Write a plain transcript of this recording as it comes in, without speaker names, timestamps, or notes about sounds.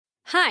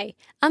Hi,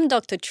 I'm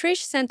Dr.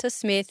 Trish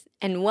Santos-Smith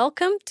and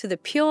welcome to the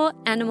Pure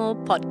Animal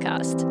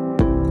Podcast.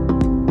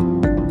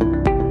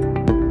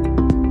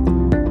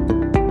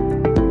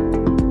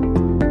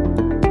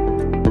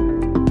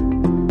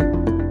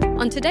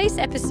 On today's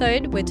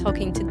episode, we're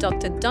talking to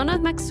Dr. Donna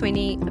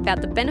McSweeney about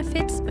the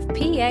benefits of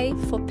PA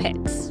for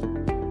pets.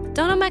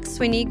 Donna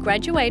McSweeney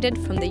graduated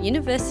from the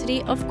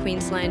University of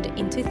Queensland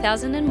in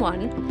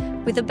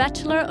 2001 with a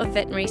Bachelor of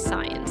Veterinary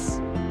Science.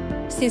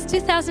 Since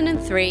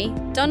 2003,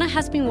 Donna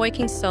has been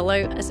working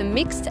solo as a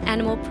mixed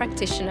animal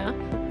practitioner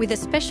with a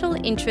special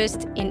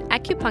interest in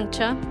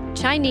acupuncture,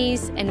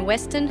 Chinese and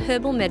Western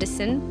herbal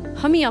medicine,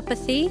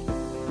 homeopathy,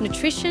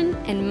 nutrition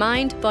and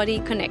mind-body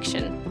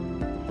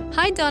connection.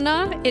 Hi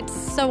Donna, it's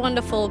so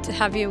wonderful to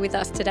have you with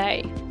us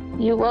today.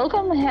 You're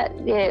welcome.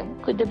 Yeah,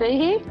 good to be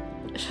here.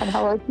 And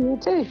hello to you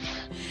too.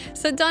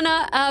 So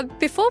Donna,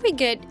 before we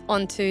get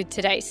onto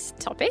today's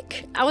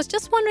topic, I was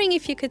just wondering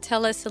if you could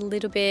tell us a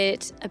little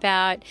bit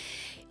about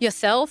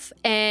yourself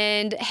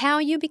and how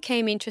you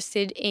became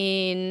interested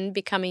in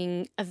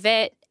becoming a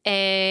vet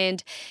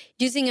and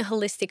using a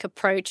holistic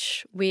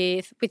approach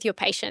with your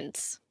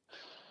patients.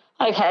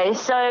 Okay,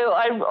 so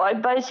I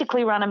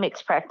basically run a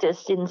mixed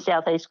practice in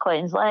southeast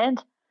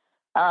Queensland.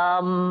 I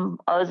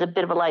was a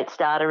bit of a late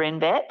starter in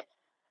vet.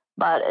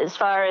 But as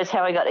far as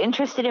how I got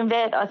interested in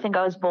vet, I think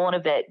I was born a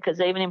vet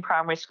because even in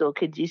primary school,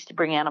 kids used to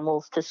bring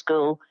animals to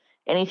school.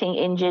 Anything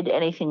injured,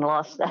 anything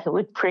lost, they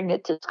would bring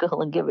it to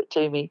school and give it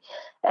to me.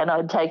 And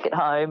I'd take it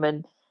home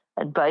and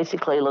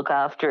basically look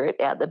after it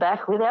out the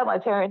back without my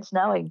parents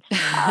knowing.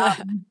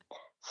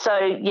 So,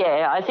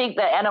 yeah, I think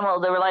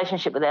the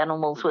relationship with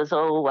animals was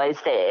always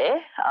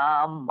there.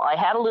 I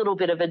had a little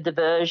bit of a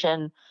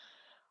diversion.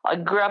 I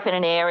grew up in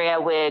an area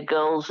where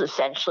girls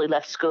essentially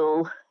left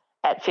school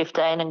at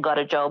 15 and got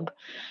a job.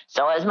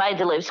 So I was made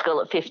to leave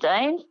school at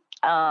 15,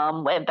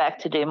 went back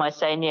to do my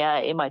senior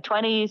in my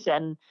 20s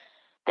and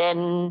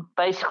then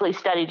basically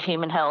studied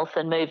human health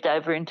and moved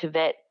over into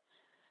vet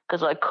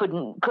because I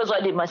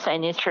did my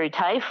senior through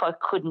TAFE, I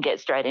couldn't get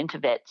straight into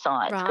vet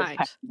science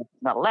because it's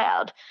not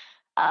allowed.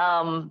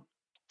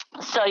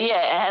 So,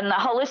 yeah, and the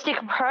holistic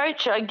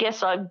approach, I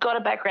guess I got a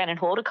background in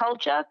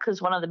horticulture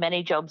because one of the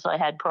many jobs I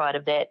had prior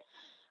to vet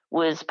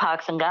was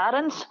parks and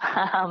gardens.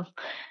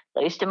 I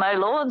used to mow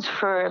lawns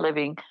for a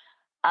living.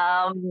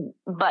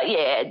 But,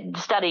 yeah,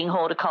 studying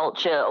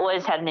horticulture,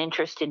 always had an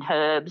interest in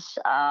herbs,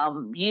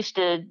 used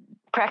to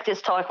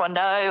practice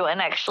taekwondo and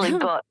actually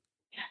got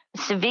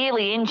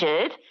severely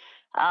injured,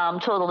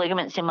 tore the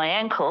ligaments in my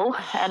ankle,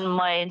 and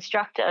my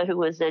instructor, who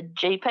was a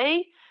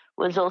GP,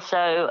 was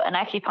also an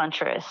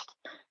acupuncturist,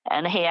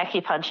 and he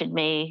acupunctured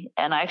me,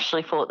 and I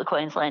actually fought the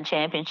Queensland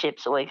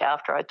Championships a week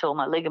after I tore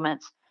my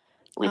ligaments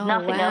with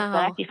nothing else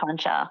but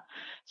acupuncture.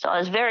 So I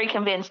was very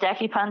convinced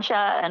acupuncture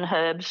and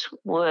herbs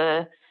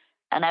were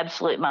an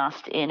absolute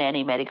must in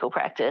any medical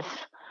practice.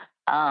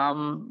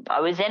 I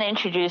was then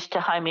introduced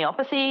to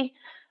homeopathy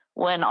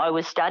when I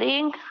was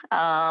studying.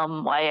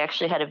 I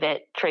actually had a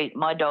vet treat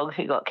my dog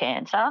who got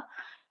cancer,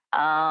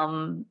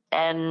 and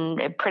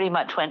it pretty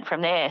much went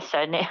from there.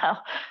 So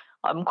now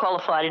I'm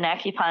qualified in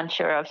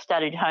acupuncture. I've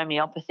studied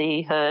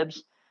homeopathy,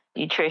 herbs,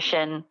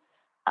 nutrition.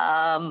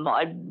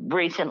 I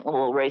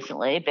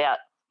recently, about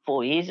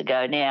 4 years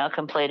ago now,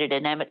 completed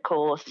an EMET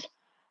course.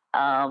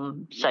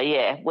 So,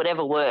 yeah,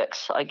 whatever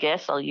works, I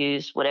guess I'll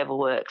use whatever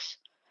works.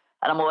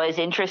 And I'm always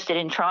interested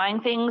in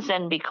trying things,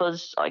 and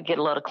because I get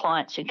a lot of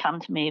clients who come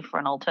to me for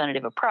an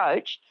alternative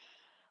approach,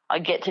 I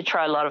get to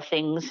try a lot of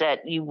things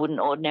that you wouldn't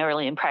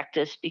ordinarily in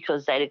practice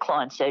because they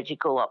decline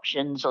surgical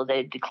options or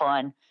they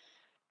decline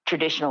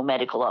traditional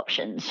medical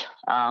options.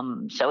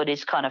 So it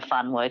is kind of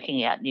fun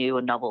working out new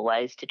and novel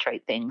ways to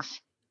treat things.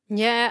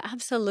 Yeah,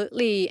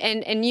 absolutely.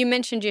 And you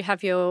mentioned you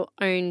have your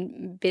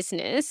own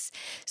business.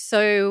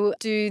 So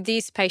do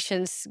these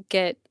patients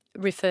get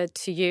referred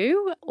to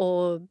you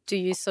or do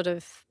you sort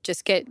of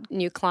just get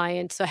new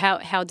clients? So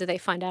how do they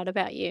find out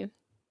about you?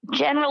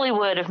 Generally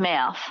word of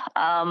mouth.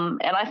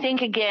 And I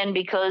think, again,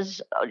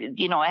 because,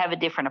 I have a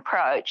different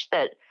approach,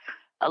 that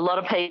a lot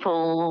of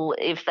people,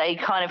 if they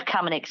kind of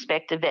come and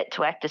expect a vet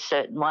to act a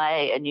certain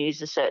way and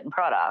use a certain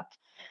product,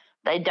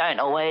 they don't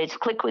always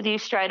click with you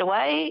straight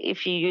away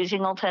if you're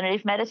using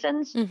alternative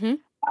medicines.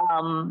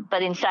 Mm-hmm.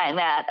 But in saying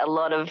that, a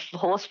lot of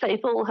horse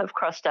people have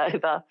crossed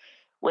over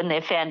when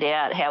they've found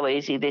out how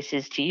easy this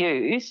is to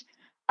use.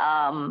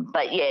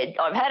 But, yeah,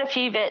 I've had a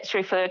few vets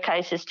refer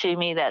cases to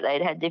me that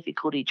they'd had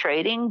difficulty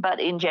treating,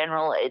 but in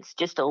general it's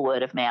just all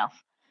word of mouth.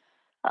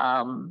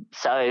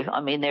 So,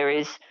 I mean, there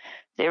is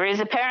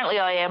apparently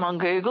I am on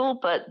Google,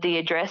 but the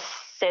address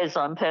says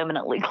I'm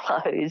permanently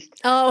closed.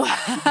 Oh.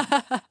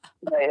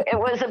 It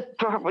was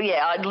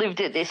I'd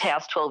lived at this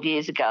house 12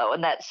 years ago,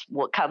 and that's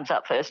what comes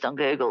up first on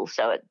Google.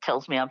 So it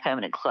tells me I'm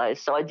permanently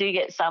closed. So I do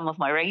get some of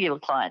my regular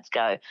clients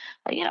go,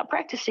 "Are you not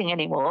practicing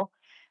anymore?"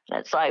 And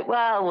it's like,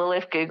 well,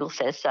 if Google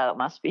says so, it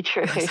must be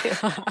true.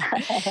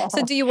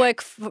 So do you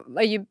work,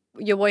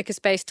 your work is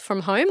based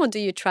from home or do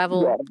you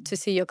travel to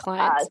see your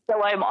clients?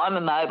 So I'm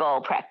a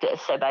mobile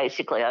practice. So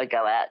basically I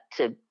go out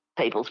to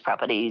people's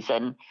properties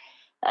and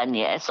And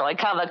yeah, so I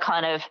cover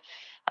kind of,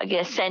 I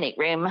guess, Scenic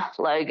Rim,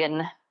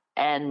 Logan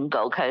and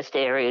Gold Coast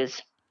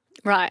areas.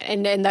 Right,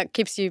 and that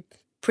keeps you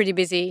pretty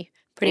busy,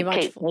 pretty much.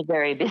 It keeps me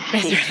very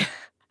busy.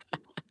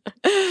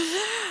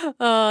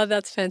 Oh,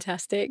 that's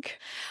fantastic.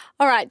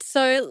 All right,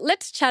 so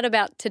let's chat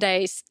about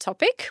today's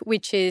topic,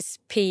 which is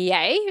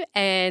PEA,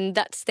 and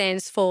that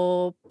stands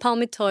for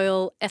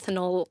palmitoyl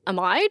ethanol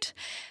amide.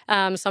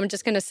 So I'm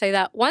just going to say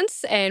that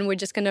once, and we're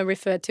just going to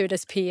refer to it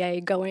as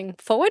PEA going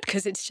forward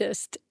because it's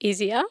just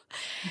easier.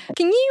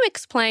 Can you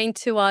explain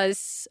to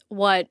us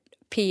what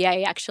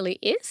PEA actually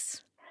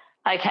is?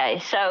 Okay,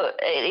 so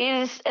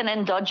it is an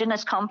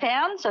endogenous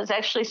compound, so it's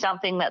actually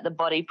something that the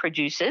body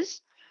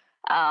produces.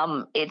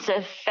 It's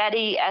a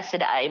fatty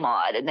acid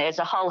amide, and there's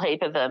a whole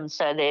heap of them.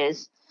 So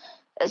there's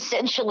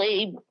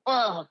essentially,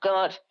 oh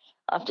God,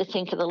 I have to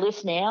think of the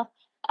list now.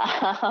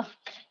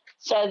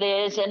 So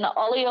there's an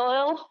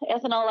oleoyl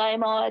ethanol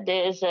amide.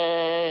 There's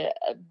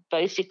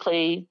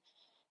basically,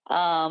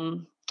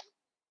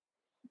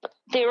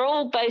 they're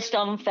all based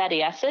on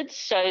fatty acids.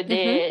 So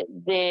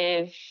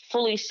they're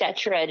fully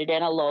saturated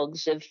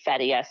analogues of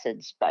fatty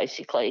acids,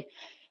 basically.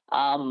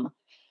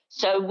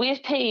 So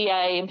with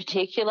PEA in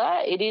particular,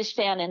 it is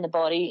found in the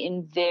body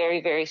in very,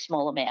 very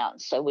small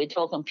amounts. So we're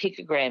talking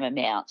picogram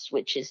amounts,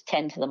 which is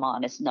 10 to the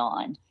minus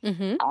 9.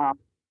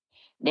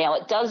 Now,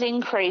 it does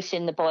increase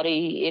in the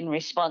body in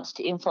response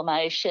to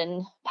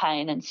inflammation,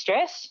 pain and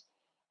stress.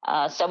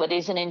 So it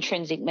is an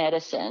intrinsic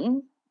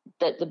medicine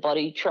that the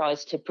body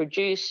tries to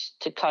produce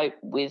to cope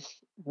with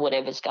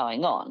whatever's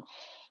going on.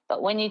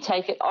 But when you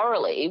take it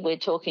orally, we're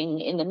talking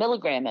in the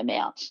milligram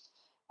amounts.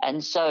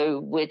 And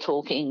so we're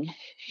talking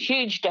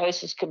huge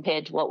doses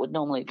compared to what would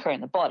normally occur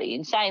in the body.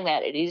 In saying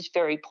that, it is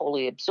very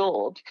poorly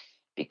absorbed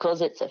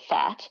because it's a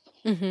fat.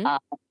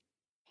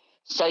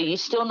 So you're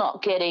still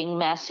not getting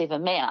massive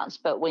amounts.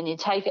 But when you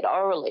take it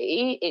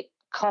orally, it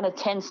kind of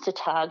tends to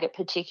target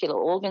particular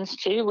organs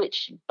too,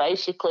 which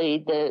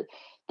basically the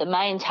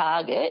main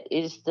target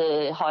is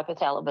the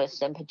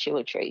hypothalamus and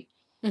pituitary.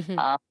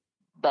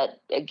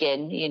 But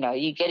again, you know,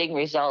 you're getting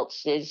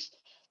results.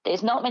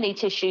 There's not many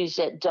tissues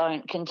that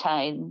don't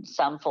contain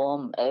some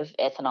form of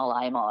ethanol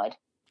amide.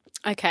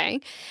 Okay.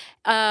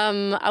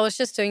 I was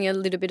just doing a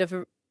little bit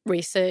of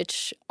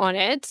research on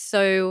it.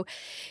 So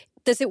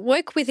does it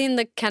work within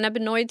the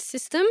cannabinoid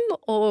system,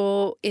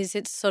 or is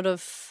it sort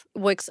of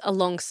works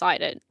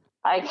alongside it?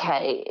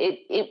 Okay,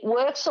 it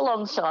works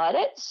alongside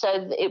it.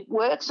 So it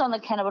works on the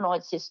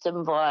cannabinoid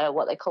system via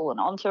what they call an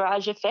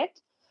entourage effect.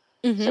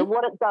 So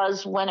what it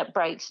does when it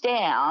breaks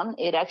down,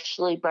 it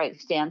actually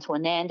breaks down to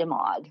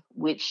anandamide,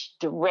 which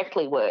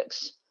directly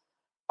works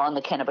on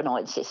the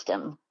cannabinoid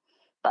system.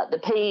 But the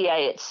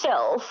PEA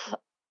itself,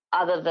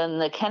 other than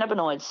the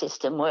cannabinoid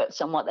system,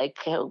 works on what they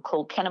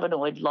call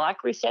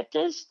cannabinoid-like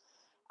receptors.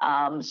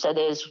 So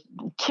there's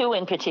two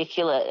in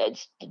particular,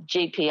 it's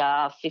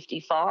GPR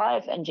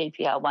 55 and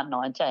GPR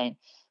 119,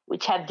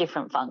 which have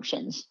different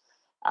functions.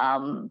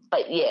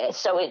 But yeah,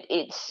 so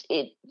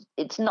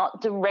it's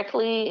not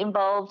directly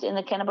involved in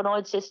the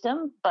cannabinoid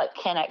system, but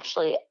can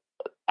actually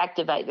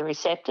activate the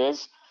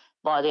receptors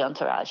by the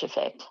entourage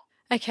effect.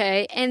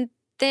 Okay, and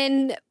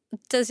then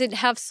does it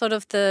have sort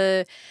of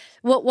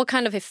what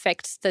kind of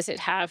effects does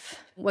it have?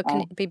 What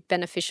can it be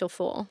beneficial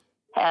for?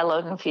 How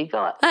long have you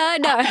got?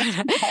 No,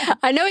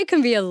 I know it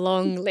can be a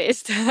long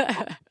list.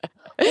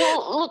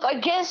 Well, look, I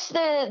guess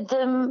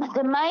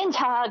the main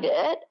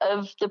target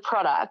of the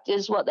product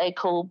is what they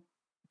call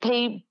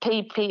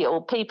PPP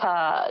or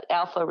PPAR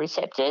alpha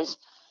receptors,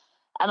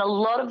 and a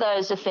lot of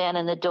those are found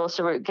in the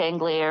dorsal root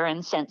ganglia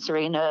and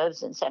sensory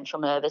nerves and central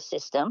nervous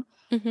system.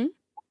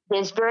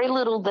 There's very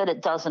little that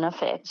it doesn't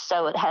affect.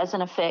 So it has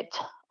an effect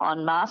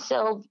on mast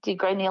cell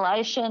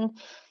degranulation.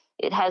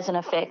 It has an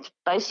effect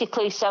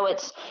basically. So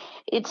it's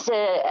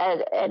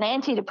an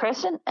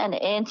antidepressant, an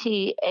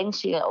anxiolytic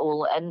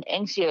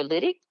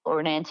or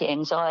an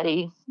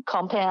anti-anxiety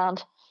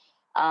compound.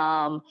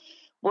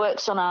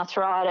 Works on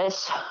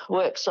arthritis,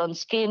 works on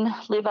skin,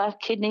 liver,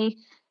 kidney,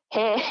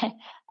 hair.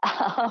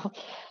 As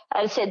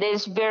I said,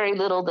 there's very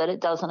little that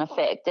it doesn't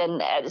affect.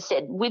 And as I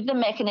said, with the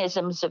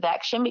mechanisms of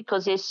action,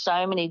 because there's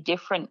so many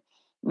different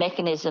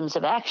mechanisms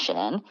of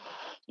action,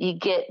 you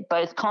get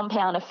both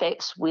compound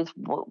effects with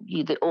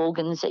the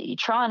organs that you're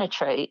trying to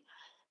treat,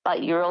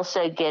 but you're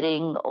also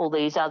getting all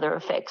these other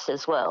effects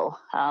as well.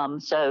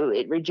 So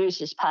it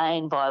reduces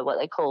pain by what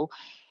they call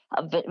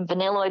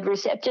vanilloid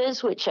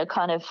receptors, which are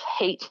kind of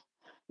heat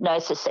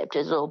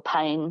nociceptors or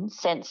pain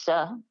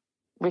sensor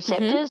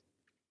receptors.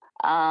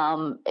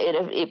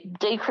 It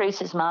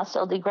decreases mast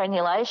cell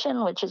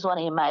degranulation, which is one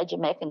of your major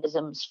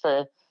mechanisms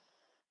for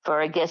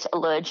I guess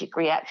allergic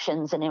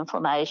reactions and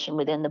inflammation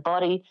within the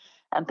body,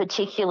 and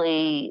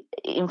particularly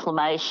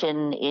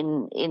inflammation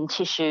in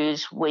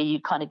tissues where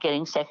you're kind of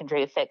getting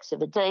secondary effects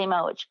of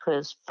edema, which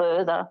cause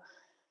further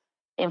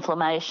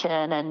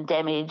inflammation and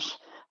damage.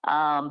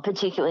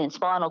 Particularly in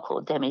spinal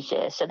cord damage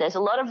there. So there's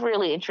a lot of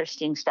really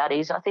interesting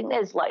studies. I think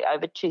there's like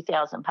over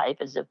 2,000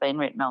 papers have been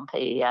written on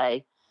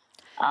PEA.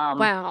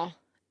 Wow.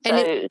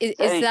 And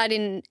is that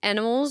in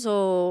animals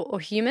or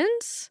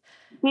humans?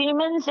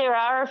 Humans, there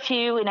are a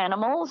few in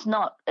animals,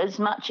 not as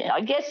much.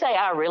 I guess they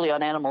are really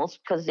on animals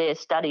because they're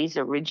studies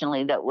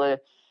originally that were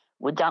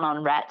done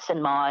on rats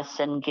and mice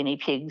and guinea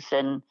pigs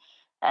and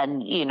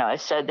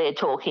so they're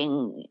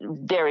talking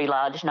very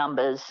large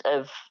numbers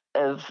of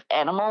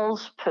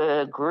animals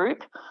per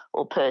group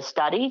or per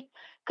study.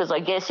 Because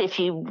I guess if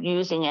you're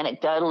using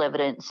anecdotal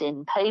evidence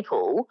in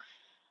people,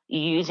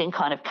 you're using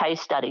kind of case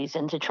studies,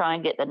 and to try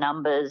and get the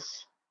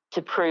numbers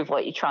to prove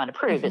what you're trying to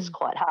prove is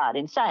quite hard.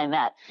 In saying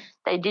that,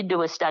 they did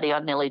do a study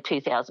on nearly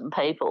 2,000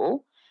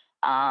 people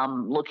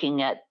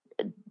looking at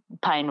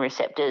pain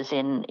receptors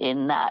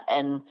in that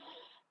and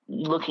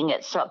looking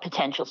at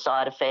potential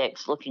side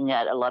effects, looking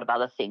at a lot of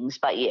other things.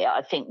 But, yeah,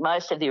 I think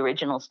most of the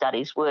original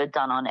studies were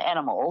done on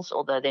animals,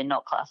 although they're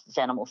not classed as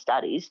animal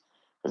studies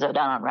because they're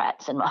done on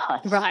rats and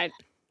mice. Right.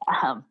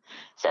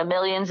 So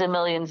millions and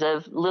millions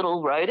of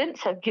little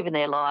rodents have given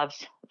their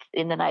lives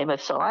in the name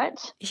of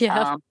science.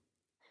 Yeah.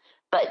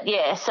 But,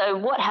 yeah, so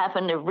what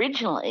happened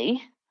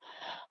originally,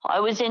 I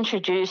was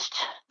introduced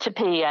to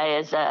PEA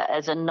as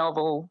a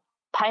novel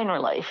pain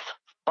relief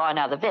by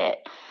another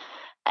vet.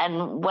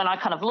 And when I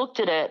kind of looked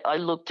at it, I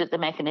looked at the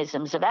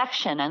mechanisms of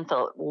action and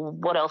thought, well,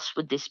 what else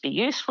would this be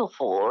useful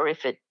for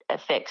if it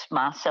affects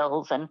mast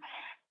cells and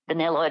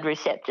vanilloid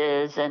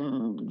receptors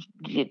and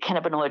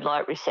cannabinoid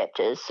light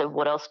receptors? So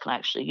what else can I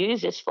actually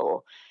use this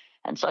for?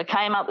 And so I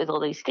came up with all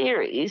these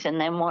theories,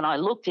 and then when I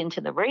looked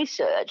into the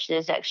research,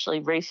 there's actually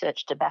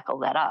research to back all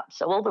that up.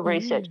 So all the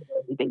research has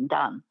already been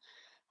done,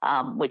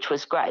 which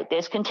was great.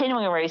 There's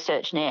continuing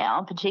research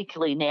now,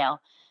 particularly now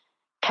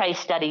case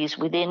studies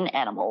within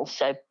animals,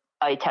 so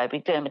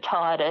atopic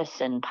dermatitis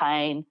and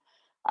pain,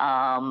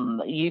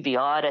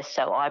 uveitis,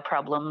 so eye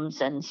problems,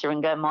 and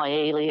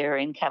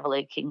syringomyelia in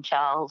Cavalier King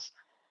Charles.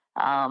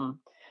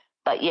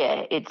 But,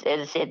 yeah, it's,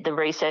 as I said, the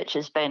research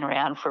has been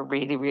around for a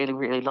really, really,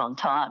 really long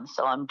time,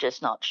 so I'm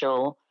just not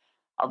sure.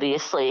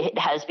 Obviously, it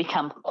has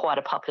become quite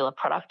a popular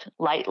product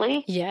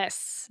lately.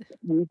 Yes.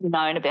 We've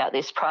known about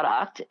this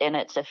product and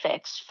its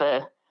effects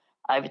for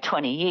over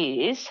 20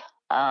 years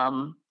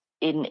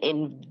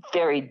in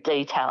very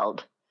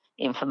detailed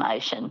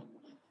information.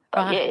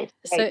 But, Right.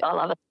 yeah, I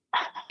love it.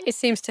 It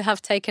seems to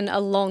have taken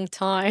a long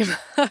time.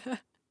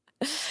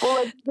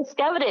 Well, they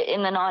discovered it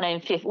in the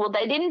 1950s. Well,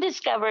 they didn't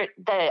discover it.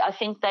 I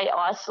think they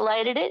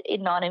isolated it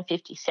in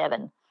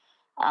 1957.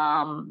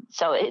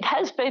 So it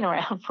has been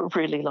around for a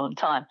really long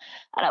time.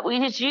 And it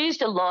was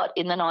used a lot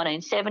in the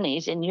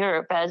 1970s in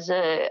Europe as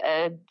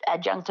a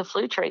adjunct to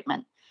flu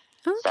treatment.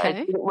 Okay. So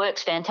it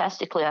works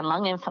fantastically on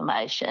lung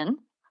inflammation.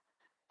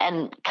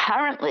 And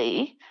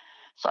currently,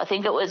 so I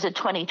think it was a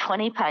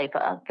 2020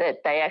 paper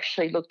that they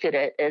actually looked at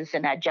it as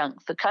an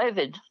adjunct for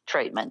COVID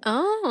treatment.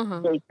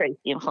 Oh. Decrease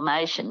the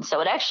inflammation.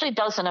 So it actually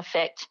doesn't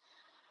affect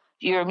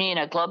your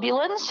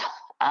immunoglobulins.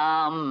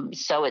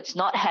 So it's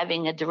not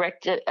having a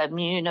direct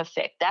immune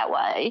effect that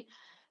way,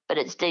 but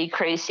it's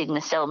decreasing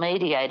the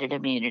cell-mediated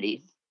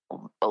immunity.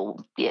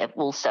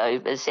 Also,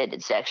 as I said,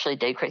 it's actually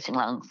decreasing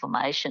lung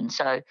inflammation.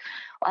 So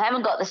I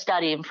haven't got the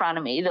study in front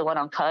of me, the one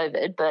on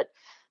COVID, but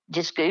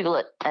just Google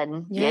it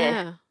and,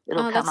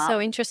 it'll come that's up. so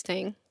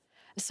interesting.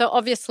 So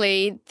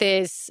obviously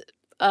there's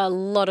a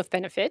lot of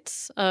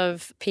benefits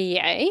of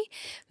PEA,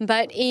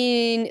 but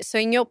in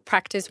your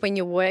practice when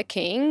you're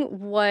working,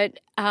 what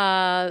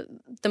are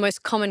the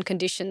most common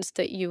conditions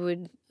that you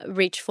would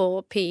reach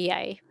for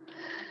PEA?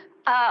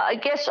 I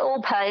guess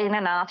all pain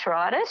and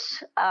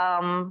arthritis,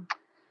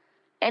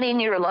 any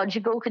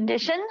neurological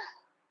condition,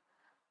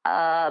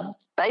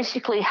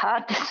 basically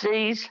heart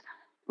disease,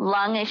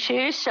 lung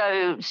issues.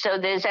 So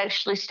there's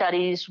actually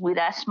studies with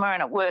asthma,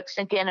 and it works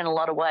again in a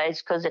lot of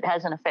ways because it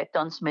has an effect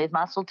on smooth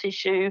muscle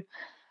tissue,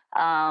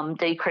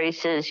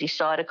 decreases your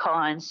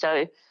cytokines.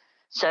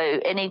 So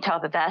any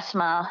type of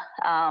asthma.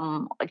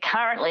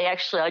 Currently,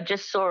 actually, I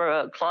just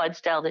saw a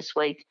Clydesdale this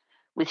week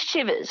with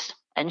Shivers,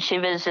 and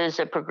Shivers is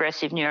a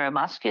progressive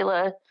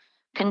neuromuscular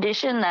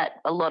condition that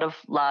a lot of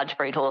large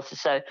breed horses,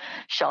 so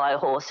Shire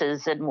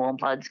horses and warm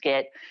bloods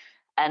get.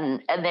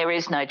 And there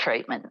is no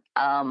treatment.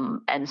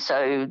 And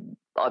so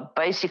I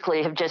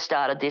basically have just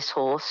started this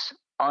horse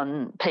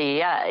on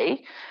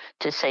PEA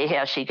to see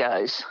how she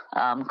goes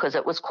because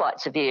it was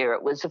quite severe.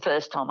 It was the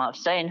first time I've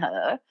seen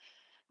her,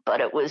 but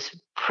it was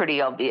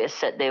pretty obvious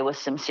that there were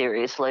some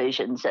serious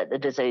lesions, that the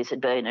disease had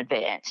been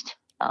advanced.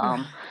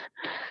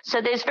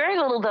 So there's very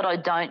little that I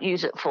don't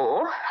use it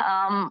for.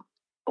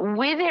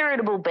 With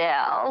irritable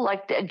bowel,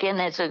 again,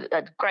 there's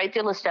a great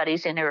deal of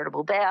studies in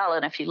irritable bowel,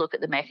 and if you look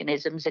at the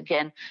mechanisms,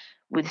 again,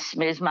 with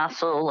smooth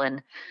muscle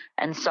and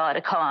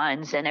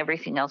cytokines and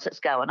everything else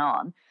that's going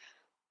on.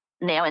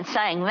 Now, in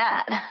saying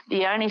that,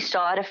 the only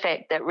side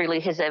effect that really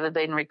has ever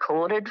been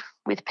recorded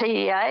with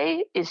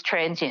PEA is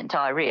transient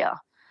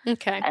diarrhea.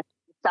 Okay. And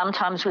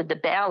sometimes with the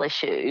bowel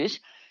issues,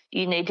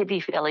 you need to be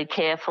fairly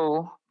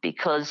careful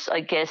because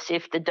I guess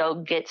if the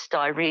dog gets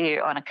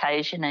diarrhea on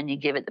occasion and you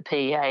give it the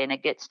PEA and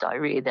it gets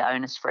diarrhea, the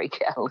owners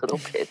freak out a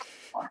little bit.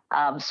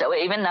 So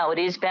even though it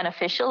is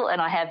beneficial,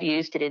 and I have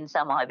used it in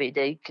some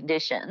IBD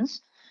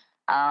conditions,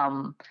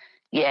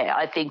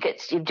 I think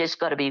you've just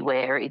got to be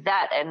wary.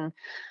 That, and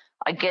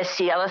I guess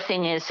the other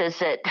thing is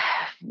that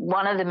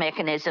one of the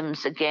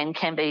mechanisms, again,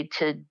 can be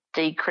to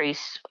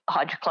decrease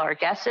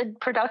hydrochloric acid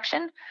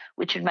production,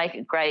 which would make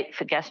it great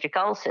for gastric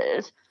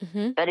ulcers.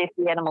 Mm-hmm. But if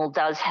the animal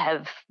does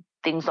have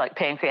things like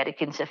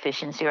pancreatic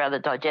insufficiency or other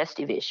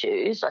digestive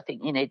issues, I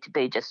think you need to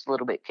be just a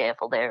little bit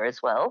careful there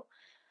as well.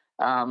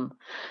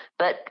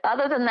 But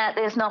other than that,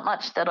 there's not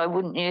much that I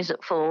wouldn't use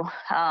it for.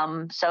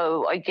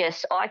 So I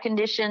guess eye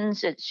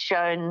conditions, it's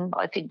shown,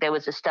 I think there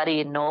was a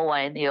study in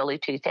Norway in the early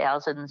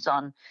 2000s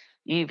on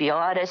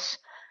uveitis,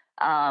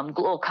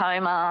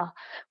 glaucoma,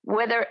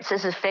 whether it's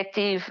as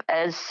effective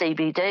as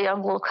CBD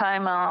on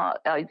glaucoma,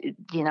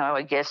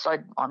 I guess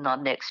I'm not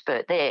an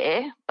expert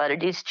there, but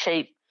it is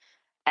cheap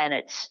and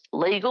it's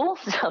legal,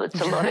 so it's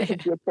a lot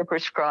easier to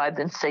prescribe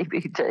than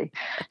CBD.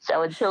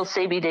 So until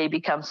CBD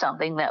becomes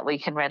something that we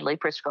can readily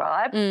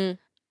prescribe,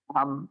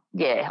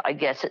 I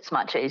guess it's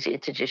much easier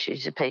to just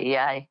use a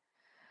PEA.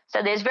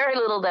 So there's very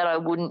little that I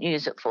wouldn't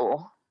use it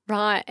for.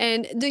 Right.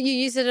 And do you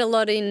use it a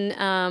lot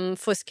in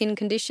for skin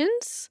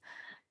conditions?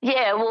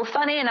 Yeah, well,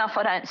 funny enough,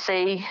 I don't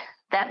see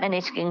that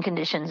many skin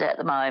conditions at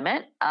the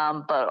moment,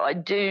 but I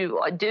do,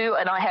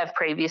 and I have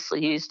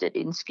previously used it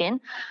in skin.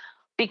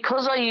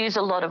 Because I use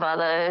a lot of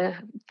other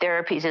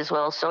therapies as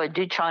well, so I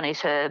do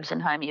Chinese herbs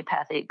and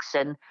homeopathics,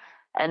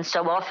 and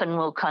so often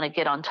we'll kind of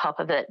get on top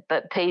of it,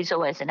 but P is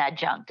always an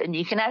adjunct, and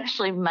you can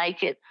actually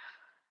make it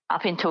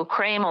up into a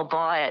cream or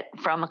buy it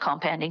from a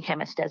compounding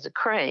chemist as a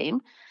cream.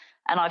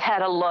 And I've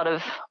had a lot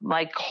of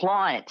my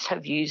clients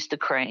have used the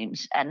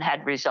creams and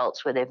had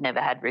results where they've never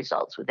had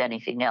results with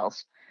anything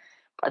else.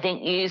 I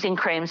think using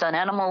creams on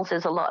animals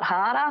is a lot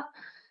harder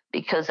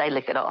because they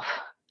lick it off.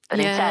 But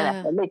in saying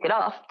that, they lick it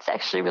off, it's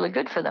actually really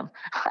good for them.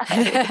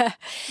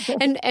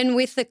 And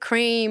with the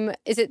cream,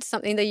 is it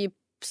something that you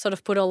sort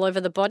of put all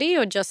over the body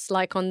or just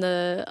like on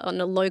the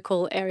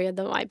local area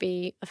that might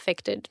be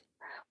affected?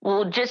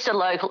 Well, just a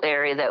local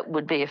area that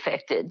would be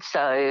affected.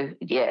 So,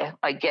 yeah,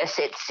 I guess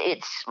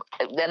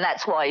then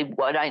that's why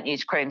I don't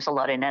use creams a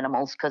lot in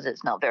animals because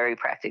it's not very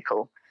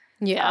practical.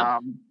 Yeah.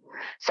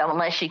 So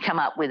unless you come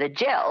up with a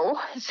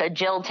gel, so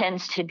gel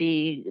tends to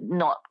be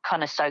not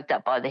kind of soaked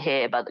up by the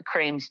hair, but the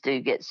creams do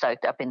get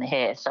soaked up in the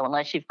hair. So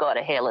unless you've got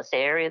a hairless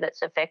area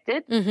that's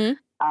affected,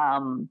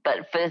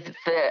 but for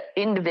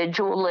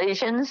individual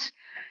lesions,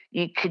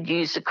 you could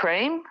use the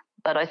cream.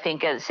 But I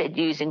think, as I said,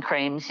 using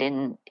creams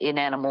in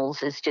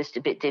animals is just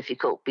a bit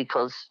difficult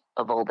because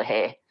of all the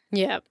hair.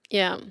 Yeah,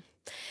 yeah.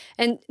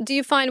 And do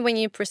you find when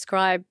you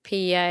prescribe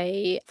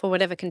PEA for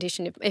whatever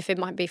condition, if it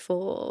might be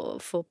for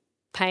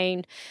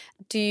pain,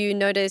 do you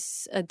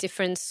notice a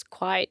difference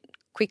quite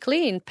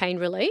quickly in pain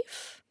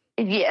relief?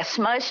 Yes,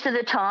 most of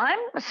the time.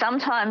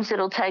 Sometimes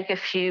it'll take a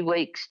few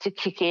weeks to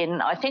kick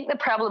in. I think the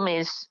problem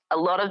is a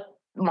lot of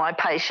my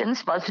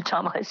patients, by the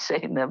time I've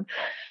seen them,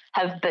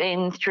 have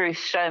been through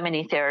so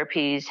many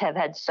therapies, have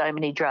had so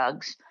many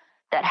drugs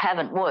that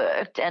haven't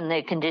worked, and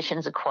their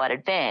conditions are quite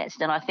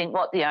advanced. And I think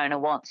what the owner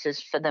wants is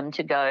for them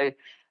to go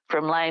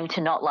from lame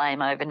to not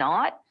lame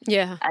overnight.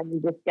 Yeah. And you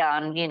just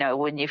go,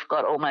 when you've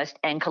got almost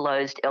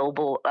ankylosed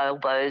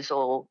elbows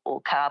or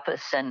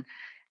carpus, and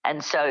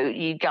so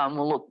you go,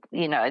 well, look,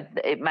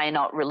 it may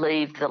not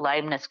relieve the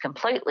lameness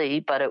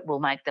completely, but it will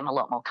make them a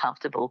lot more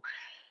comfortable.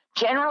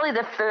 Generally,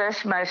 the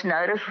first most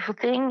noticeable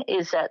thing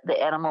is that the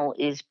animal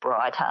is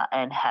brighter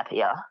and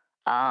happier.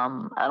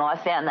 And I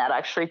found that I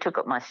actually took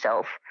it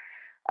myself.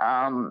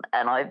 And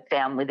I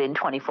found within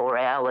 24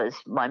 hours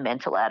my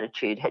mental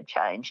attitude had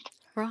changed.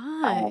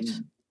 Right.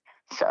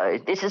 So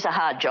this is a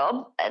hard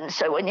job. And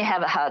so when you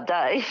have a hard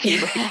day,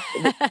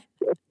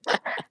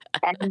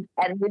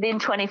 and within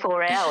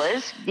 24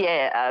 hours,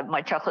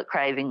 my chocolate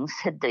cravings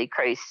had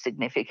decreased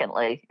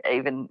significantly,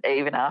 even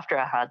after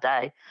a hard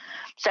day.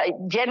 So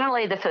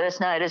generally the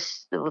first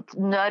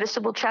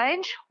noticeable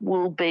change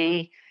will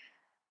be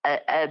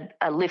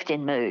a lift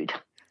in mood.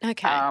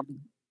 Okay.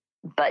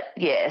 But,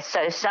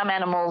 so some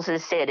animals,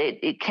 as I said,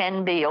 it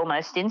can be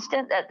almost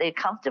instant that they're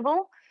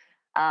comfortable.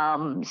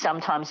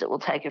 Sometimes it will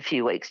take a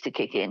few weeks to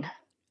kick in.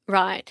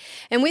 Right.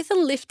 And with a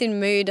lift in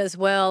mood as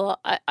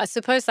well, I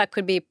suppose that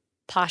could be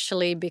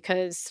partially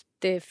because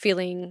they're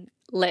feeling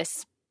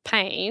less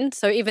pain.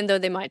 So even though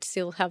they might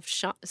still have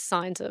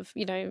signs of,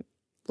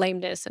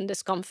 lameness and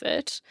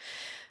discomfort,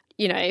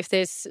 if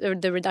there's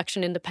the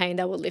reduction in the pain,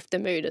 that will lift the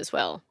mood as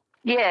well.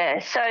 Yeah,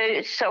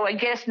 so I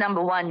guess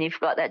number one, you've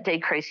got that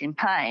decrease in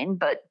pain,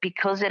 but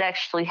because it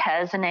actually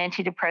has an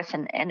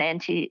antidepressant and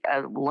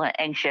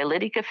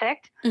anxiolytic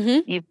effect,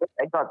 you've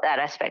got that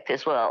aspect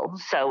as well.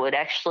 So it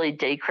actually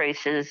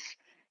decreases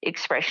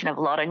expression of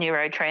a lot of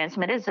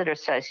neurotransmitters that are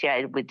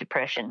associated with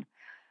depression.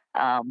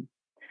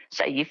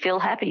 So you feel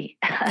happy.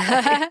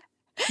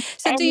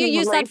 So do you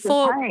use that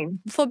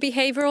for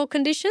behavioural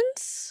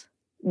conditions?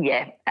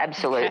 Yeah,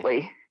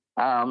 absolutely.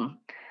 Okay.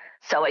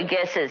 So I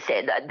guess, as I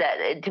said, that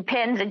it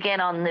depends again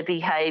on the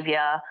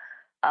behaviour,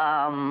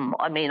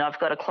 I mean, I've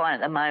got a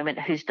client at the moment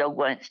whose dog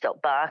won't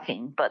stop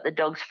barking, but the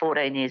dog's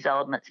 14 years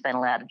old and it's been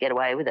allowed to get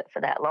away with it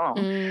for that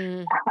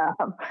long.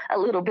 A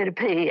little bit of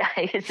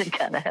PEA isn't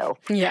going to help.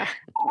 Yeah.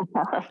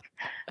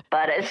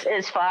 But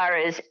as far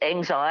as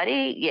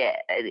anxiety, yeah,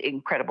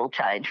 incredible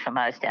change for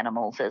most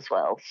animals as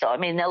well. So, I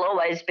mean, there'll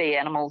always be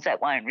animals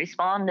that won't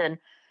respond. And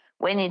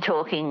when you're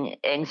talking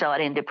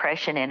anxiety and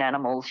depression in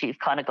animals, you've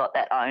kind of got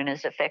that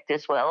owner's effect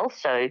as well.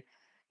 So,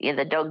 yeah,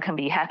 the dog can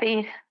be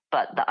happy,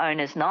 but the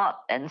owner's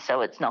not, and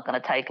so it's not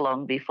going to take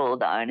long before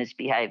the owner's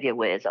behaviour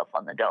wears off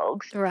on the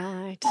dogs.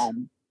 Right.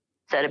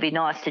 So it'd be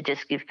nice to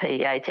just give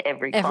PEA to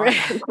every client.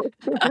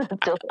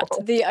 To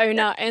the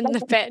owner and the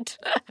pet.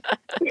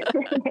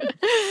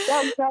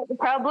 That's not the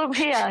problem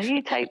here.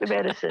 You take the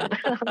medicine.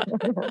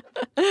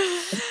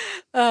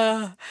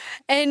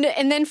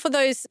 And then for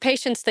those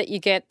patients that you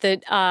get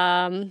that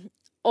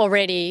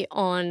already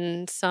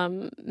on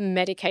some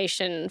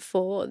medication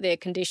for their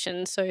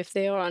condition, so if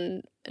they're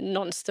on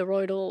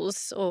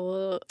non-steroidals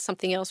or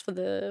something else for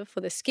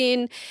the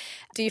skin,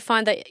 do you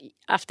find that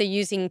after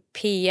using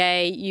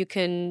PEA you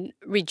can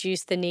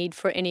reduce the need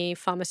for any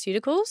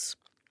pharmaceuticals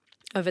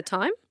over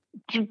time?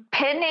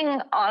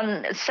 Depending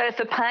on, so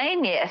for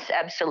pain, yes,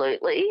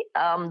 absolutely.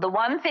 The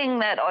one thing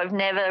that I've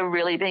never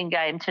really been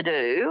game to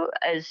do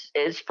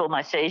is for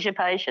my seizure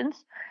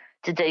patients,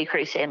 to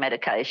decrease their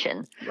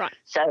medication. Right.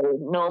 So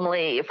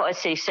normally if I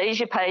see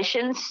seizure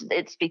patients,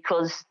 it's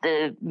because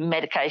the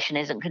medication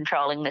isn't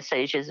controlling the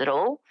seizures at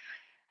all.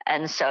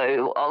 And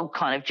so I'll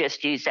kind of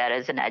just use that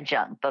as an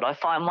adjunct. But I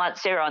find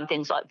once they're on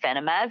things like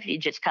Venomab, you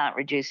just can't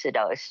reduce the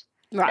dose,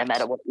 no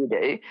matter what you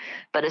do.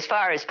 But as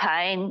far as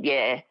pain,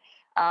 yeah.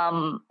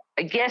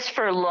 I guess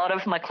for a lot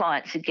of my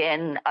clients,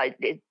 again,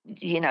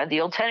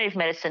 the alternative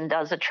medicine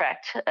does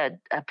attract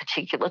a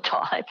particular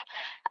type.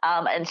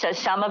 And so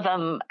some of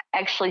them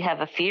actually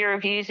have a fear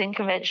of using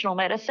conventional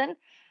medicine.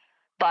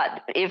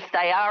 But if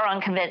they are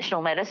on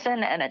conventional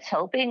medicine and it's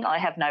helping, I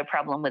have no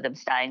problem with them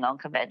staying on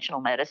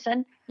conventional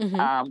medicine.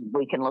 Mm-hmm.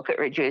 We can look at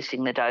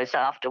reducing the dose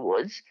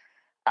afterwards.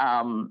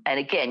 And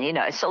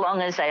again, so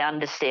long as they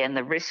understand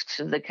the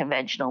risks of the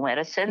conventional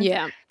medicine.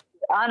 Yeah.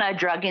 There are no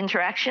drug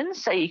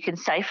interactions, so you can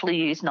safely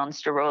use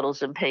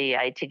non-steroidals and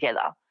PEA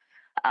together.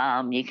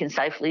 You can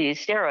safely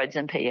use steroids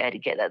and PEA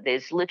together.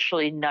 There's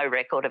literally no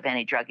record of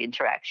any drug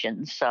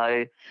interactions.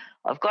 So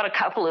I've got a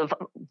couple of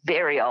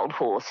very old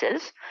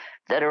horses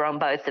that are on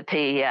both the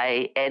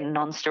PEA and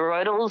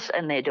non-steroidals,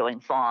 and they're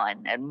doing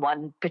fine. And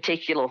one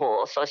particular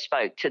horse, I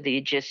spoke to the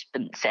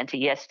adjustment centre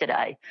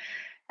yesterday,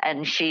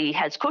 and she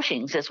has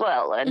Cushing's as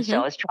well. And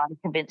so I was trying to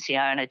convince the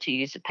owner to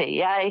use a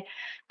PEA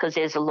because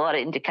there's a lot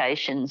of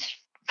indications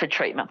for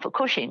treatment for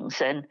Cushing's.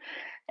 And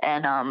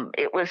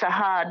it was a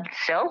hard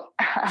sell.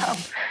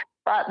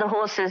 But the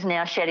horse is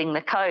now shedding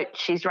the coat.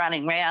 She's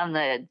running around.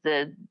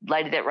 The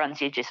lady that runs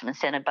the adjustment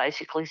centre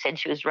basically said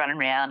she was running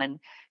around and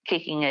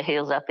kicking her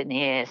heels up in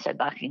the air, so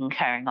bucking and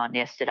carrying on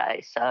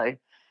yesterday. So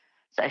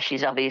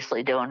she's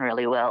obviously doing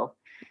really well.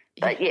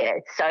 But, yeah,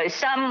 so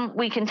some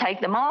we can take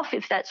them off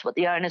if that's what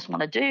the owners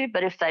want to do,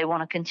 but if they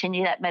want to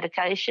continue that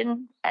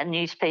medication and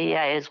use PEA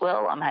as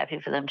well, I'm happy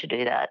for them to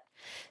do that.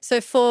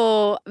 So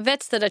for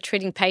vets that are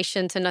treating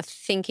patients and are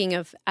thinking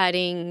of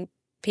adding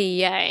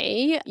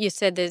PEA, you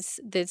said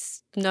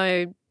there's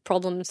no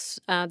problems,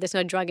 there's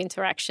no drug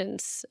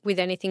interactions with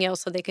anything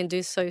else, so they can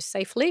do so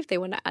safely if they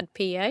want to add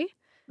PEA?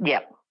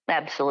 Yep,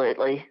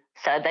 absolutely.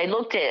 So they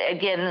looked at,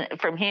 again,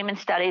 from human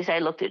studies, they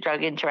looked at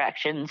drug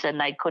interactions and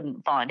they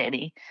couldn't find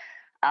any.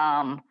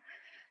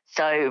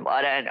 So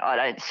I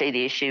don't see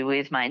the issue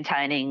with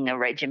maintaining a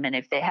regimen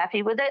if they're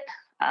happy with it.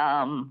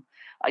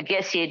 I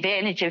guess the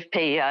advantage of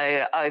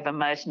PEO over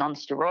most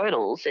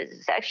non-steroidals is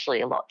it's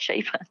actually a lot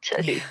cheaper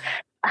too.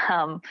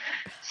 And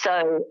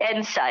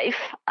safe.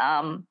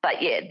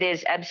 But, yeah,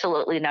 there's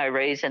absolutely no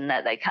reason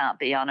that they can't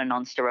be on a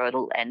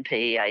non-steroidal and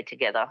PEA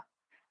together.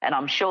 And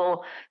I'm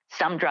sure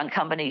some drug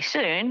company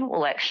soon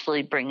will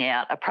actually bring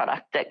out a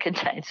product that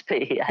contains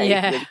PEA.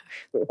 Yeah.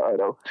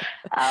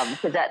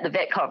 Because at the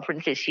vet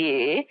conference this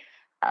year,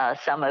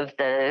 some of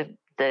the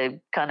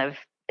kind of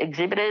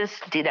exhibitors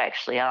did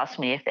actually ask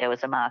me if there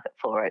was a market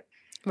for it.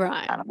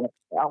 Right.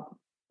 Well,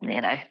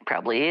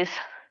 probably is.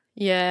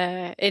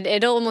 Yeah.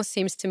 It almost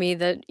seems to me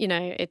that,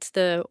 it's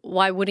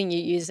why wouldn't you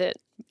use it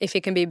if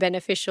it can be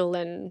beneficial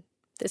and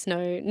there's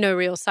no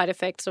real side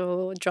effects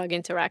or drug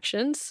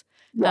interactions?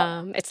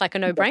 Yeah. It's like a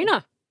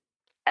no-brainer.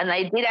 And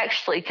they did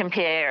actually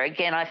compare,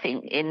 again, I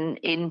think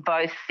in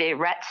both their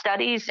rat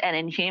studies and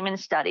in human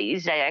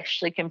studies, they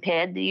actually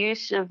compared the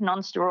use of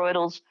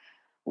non-steroidals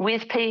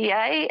with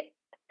PEA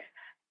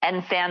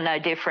and found no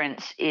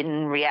difference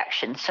in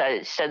reaction.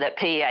 So that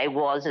PEA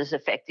was as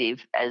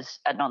effective as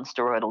a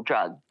non-steroidal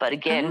drug. But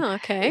again,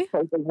 if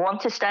they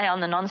want to stay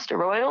on the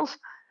non-steroidals,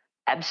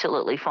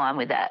 absolutely fine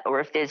with that. Or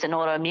if there's an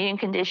autoimmune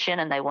condition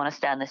and they want to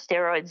stay on the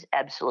steroids,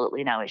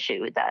 absolutely no issue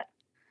with that.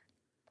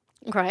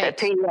 Great. So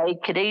PEA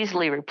could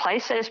easily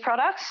replace those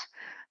products,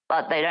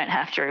 but they don't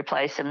have to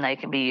replace them. They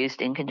can be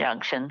used in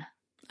conjunction.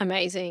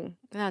 Amazing.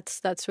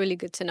 That's really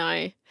good to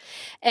know.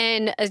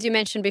 And as you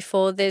mentioned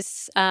before,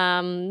 there's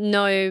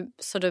no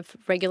sort of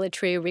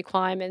regulatory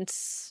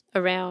requirements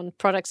around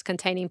products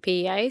containing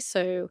PEA,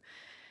 so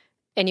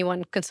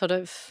anyone can sort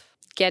of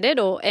get it.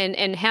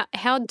 And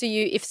how do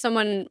you, if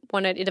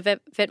a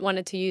vet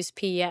wanted to use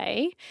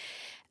PEA,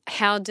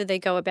 how do they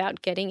go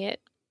about getting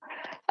it?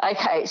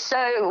 Okay,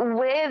 so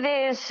where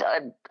there's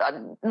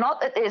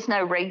not that there's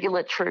no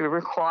regulatory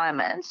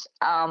requirements,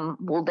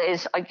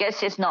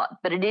 there's not,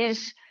 but it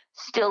is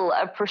still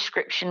a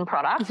prescription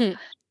product. Mm-hmm.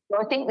 So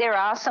I think there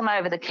are some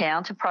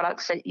over-the-counter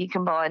products that you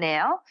can buy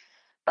now,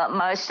 but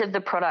most of the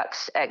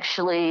products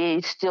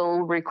actually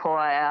still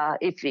require,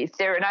 if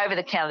they're an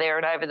over-the-counter, they're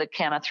an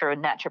over-the-counter through a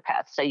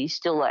naturopath, so you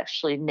still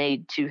actually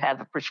need to have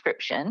a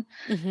prescription.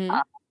 Mm-hmm.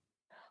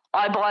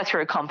 I buy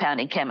through a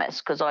compounding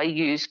chemist because I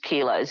use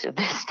kilos of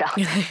this stuff.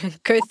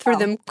 Go through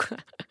them.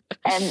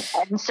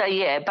 And so,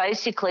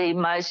 basically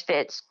most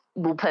vets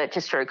will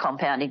purchase through a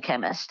compounding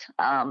chemist,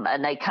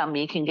 and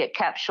you can get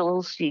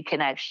capsules, you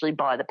can actually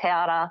buy the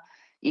powder,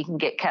 you can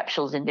get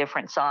capsules in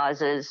different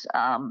sizes.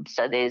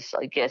 So there's,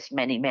 I guess,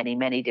 many, many,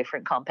 many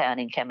different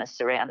compounding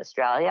chemists around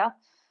Australia.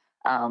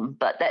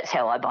 But that's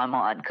how I buy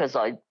mine because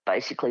I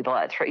basically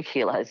buy it 3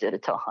 kilos at a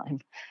time.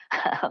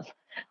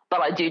 But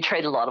I do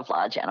treat a lot of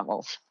large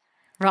animals.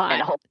 Right.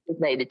 And horses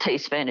need a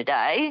teaspoon a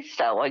day,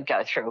 so I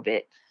go through a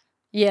bit.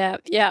 Yeah.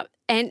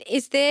 And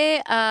is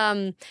there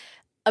a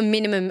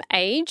minimum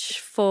age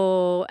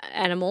for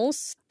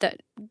animals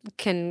that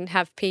can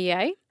have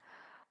PEA?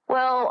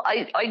 Well,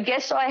 I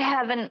guess I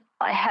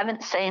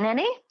haven't seen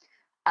any.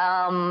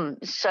 And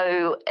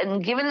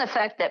given the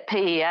fact that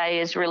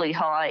PEA is really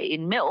high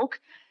in milk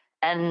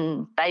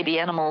and baby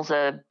animals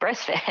are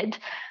breastfed,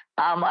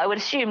 I would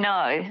assume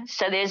no.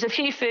 So there's a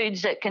few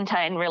foods that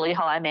contain really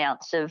high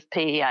amounts of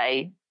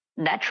PEA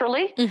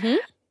naturally,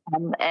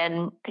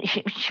 and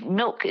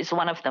milk is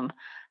one of them.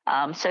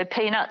 So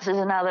peanuts is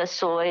another,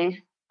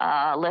 soy,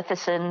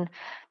 lecithin.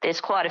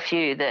 There's quite a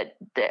few that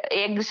the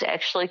eggs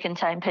actually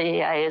contain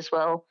PEA as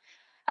well.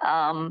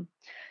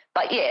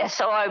 But yeah,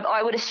 so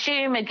I would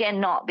assume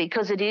again not,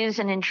 because it is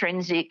an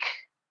intrinsic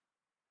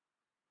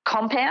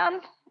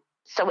compound.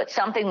 So it's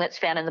something that's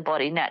found in the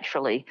body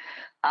naturally.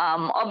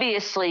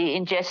 Obviously,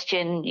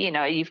 ingestion,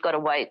 you've got to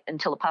wait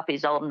until a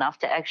puppy's old enough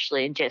to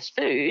actually ingest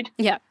food.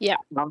 Yeah.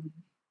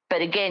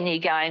 But again, you're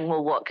going,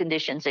 well, what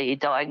conditions are you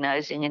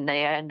diagnosing in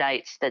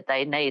neonates that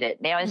they need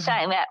it? Now, in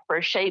saying that, for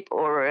a sheep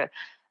or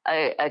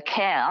a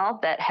cow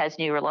that has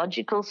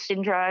neurological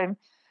syndrome,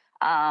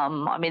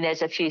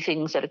 there's a few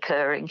things that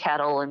occur in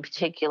cattle in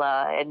particular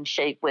and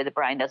sheep where the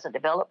brain doesn't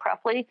develop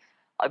properly.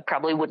 I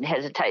probably wouldn't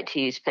hesitate to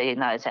use P in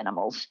those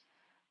animals.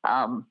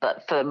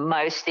 But for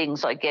most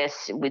things, I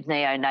guess, with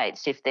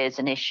neonates, if there's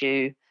an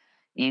issue,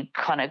 you're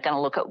kind of going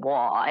to look at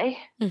why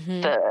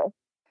first.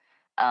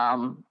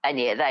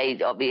 They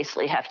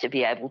obviously have to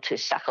be able to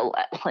suckle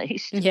at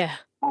least. Yeah.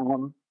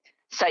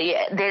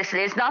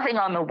 There's nothing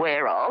I'm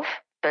aware of,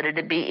 but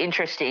it'd be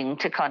interesting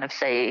to kind of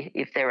see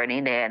if there are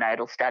any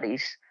neonatal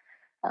studies.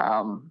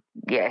 Not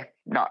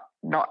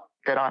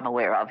that I'm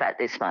aware of at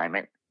this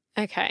moment.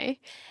 Okay.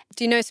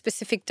 Do you know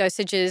specific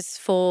dosages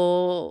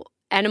for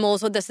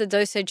animals, or does the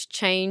dosage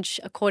change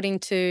according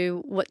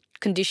to what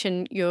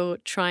condition you're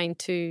trying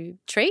to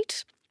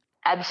treat?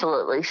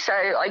 Absolutely. So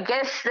I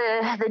guess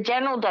the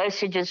general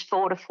dosage is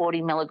 4 to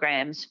 40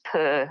 milligrams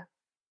per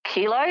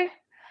kilo.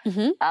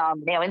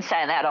 Now, in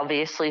saying that,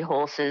 obviously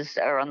horses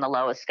are on the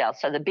lower scale.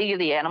 So the bigger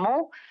the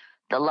animal,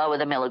 the lower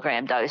the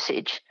milligram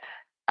dosage.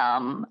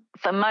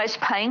 For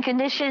most pain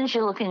conditions,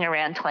 you're looking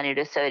around 20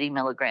 to 30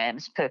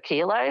 milligrams per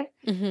kilo.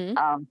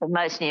 For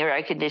most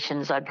neuro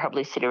conditions, I'd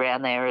probably sit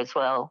around there as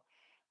well.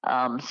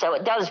 So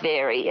it does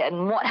vary.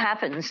 And what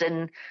happens,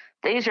 and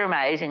these are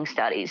amazing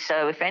studies.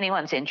 So if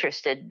anyone's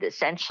interested,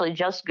 essentially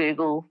just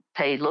Google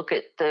P, look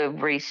at the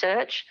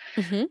research,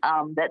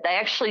 that they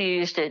actually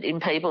used it in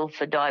people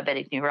for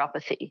diabetic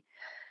neuropathy.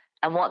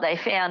 And what they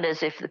found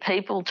is if the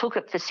people took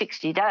it for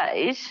 60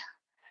 days,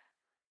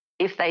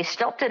 if they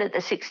stopped it at the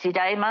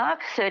 60-day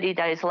mark, 30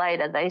 days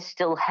later, they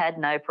still had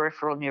no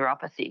peripheral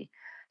neuropathy.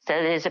 So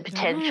there's a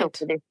potential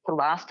for this to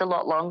last a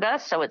lot longer.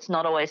 So it's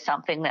not always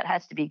something that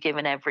has to be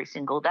given every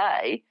single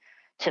day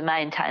to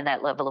maintain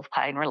that level of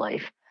pain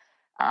relief.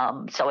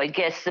 So I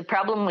guess the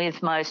problem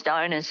with most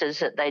owners is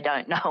that they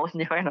don't know when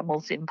their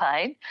animal's in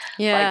pain.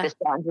 Yeah. Like the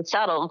signs are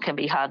subtle, can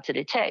be hard to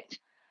detect.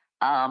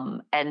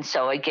 And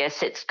so I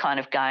guess it's kind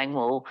of going,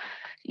 well,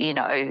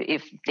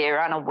 if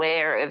they're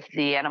unaware of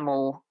the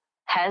animal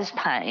has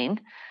pain,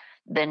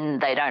 then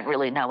they don't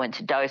really know when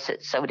to dose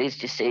it. So it is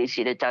just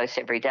easier to dose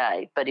every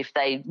day. But if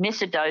they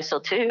miss a dose or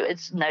two,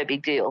 it's no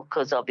big deal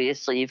because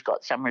obviously you've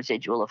got some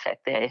residual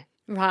effect there.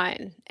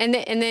 Right. And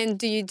then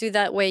do you do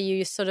that where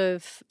you sort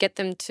of get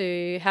them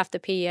to have the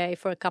PEA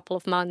for a couple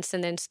of months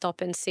and then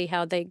stop and see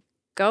how they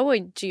go? Or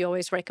do you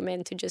always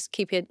recommend to just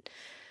keep it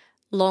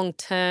long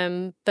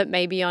term, but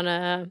maybe on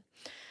a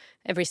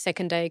every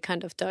second day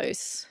kind of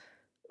dose?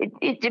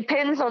 It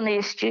depends on the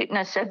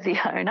astuteness of the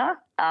owner.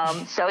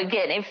 So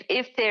again,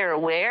 if they're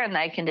aware and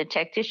they can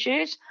detect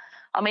issues,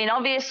 I mean,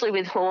 obviously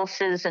with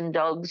horses and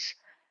dogs,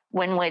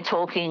 when we're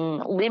talking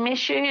limb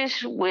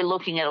issues, we're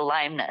looking at a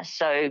lameness.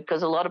 So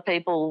because a lot of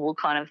people will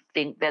kind of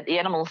think that the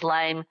animal's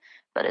lame,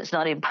 but it's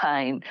not in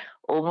pain.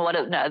 Or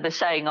they're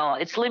saying, oh,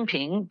 it's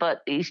limping,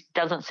 but he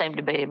doesn't seem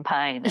to be in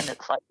pain. And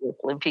it's like, yes,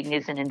 limping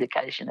is an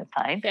indication of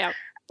pain. Yeah.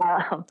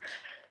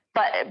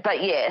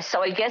 But yeah,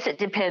 so I guess it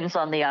depends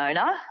on the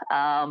owner.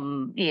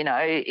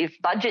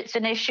 If budget's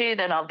an issue,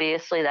 then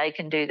obviously they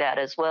can do that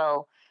as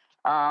well.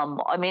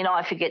 I mean,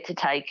 I forget to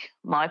take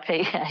my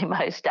PA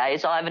most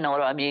days. I have an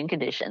autoimmune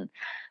condition,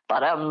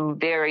 but I'm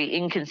very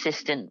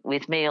inconsistent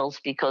with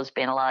meals because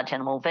being a large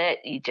animal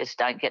vet, you just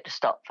don't get to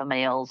stop for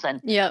meals.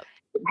 And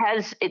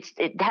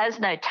it has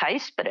no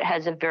taste, but it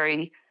has a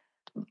very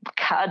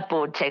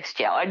cardboard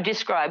texture. I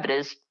describe it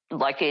as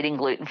like eating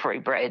gluten-free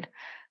bread.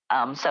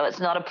 So it's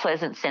not a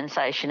pleasant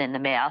sensation in the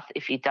mouth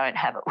if you don't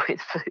have it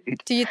with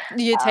food. Do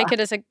you take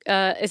it as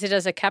is it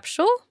as a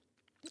capsule?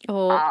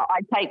 Or I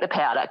take the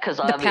powder because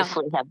I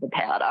obviously have the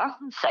powder.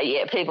 So,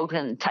 yeah, people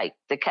can take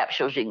the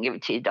capsules. You can give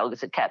it to your dog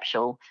as a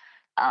capsule.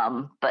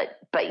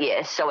 But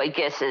yeah, so I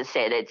guess as I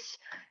said, it's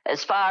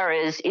as far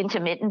as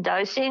intermittent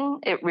dosing,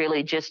 it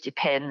really just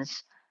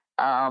depends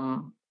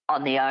on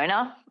the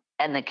owner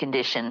and the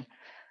condition.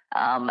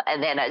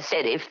 And then as I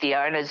said, if the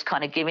owner's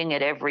kind of giving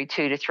it every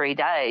 2 to 3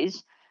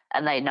 days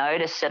and they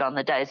notice that on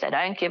the days they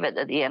don't give it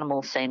that the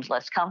animal seems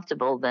less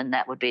comfortable, then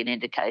that would be an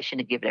indication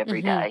to give it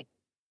every day.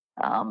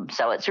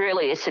 So it's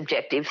really a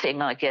subjective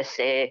thing, I guess,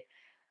 there,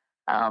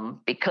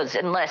 because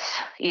unless,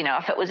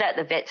 if it was at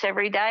the vets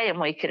every day and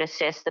we could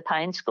assess the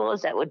pain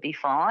scores, that would be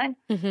fine,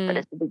 but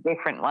it's a bit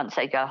different once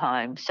they go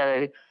home.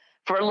 So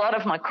for a lot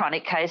of my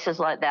chronic cases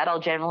like that, I'll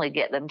generally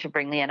get them to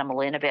bring the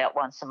animal in about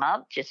once a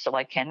month just so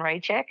I can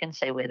recheck and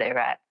see where they're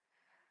at.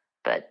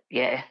 But,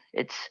 yeah,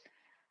 it's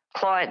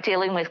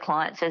dealing with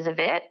clients as a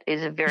vet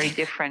is a very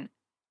different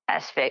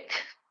aspect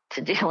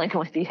to dealing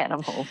with the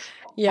animals.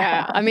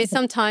 Yeah, I mean,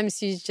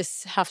 sometimes you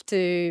just have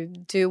to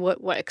do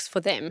what works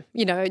for them,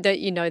 that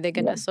they're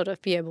going to sort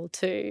of be able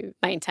to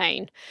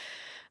maintain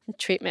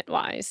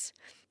treatment-wise.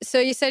 So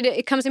you said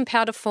it comes in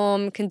powder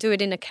form, can do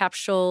it in a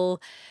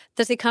capsule.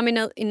 Does it come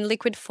in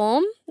liquid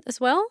form as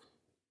well?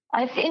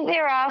 I think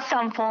there are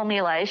some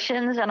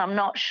formulations, and I'm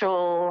not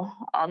sure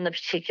on the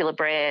particular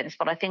brands,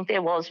 but I think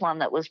there was one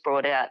that was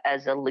brought out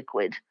as a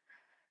liquid.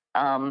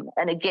 And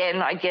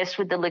again, I guess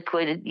with the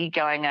liquid, you're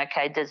going,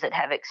 okay, does it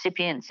have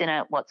excipients in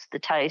it? What's the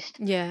taste?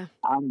 Yeah.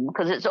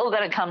 Because it's all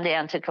going to come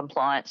down to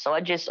compliance. So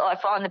I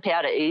find the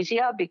powder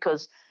easier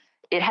because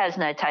it has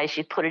no taste.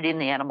 You put it in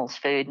the animal's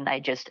food and they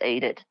just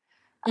eat it.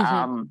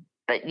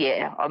 But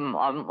yeah, I'm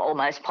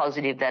almost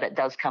positive that it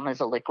does come as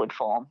a liquid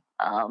form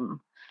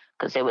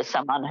because there was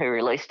someone who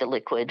released a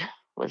liquid.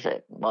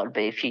 Might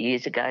be a few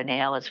years ago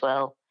now as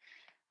well.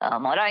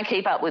 I don't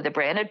keep up with the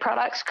branded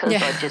products because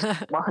I just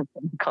want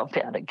some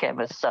compounded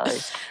chemists. So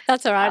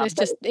that's all right. It's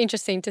just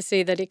interesting to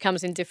see that it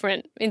comes in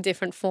different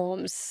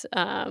forms.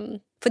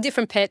 For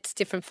different pets,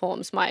 different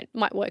forms might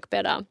work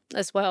better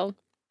as well.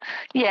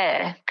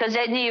 Yeah, because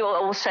then you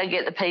also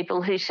get the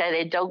people who say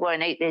their dog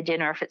won't eat their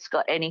dinner if it's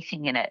got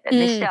anything in it. And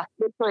this stuff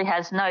literally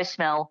has no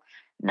smell,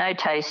 no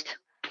taste.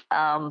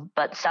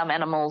 But some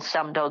animals,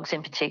 some dogs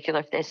in particular,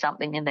 if there's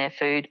something in their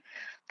food.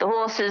 The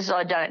horses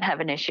I don't have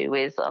an issue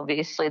with.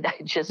 Obviously,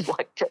 they just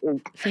like to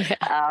eat.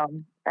 Yeah.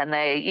 And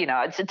they,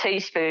 it's a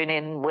teaspoon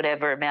in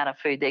whatever amount of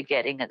food they're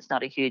getting. It's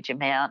not a huge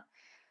amount.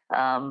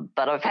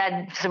 But I've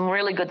had some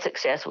really good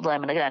success with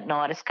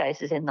laminitis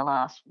cases in the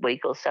last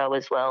week or so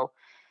as well,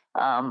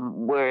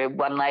 where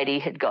one lady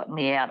had gotten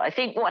me out. I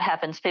think what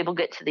happens, people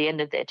get to the end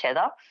of their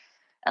tether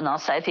and they'll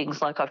say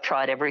things like, I've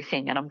tried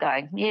everything. And I'm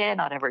going, yeah,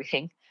 not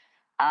everything.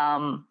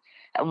 And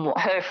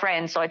her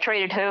friend, so I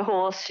treated her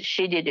horse.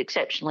 She did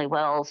exceptionally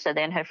well. So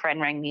then her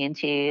friend rang me in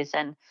tears,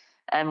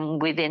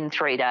 and within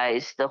 3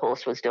 days the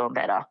horse was doing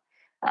better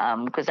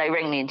because they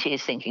rang me in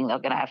tears thinking they're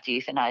going to have to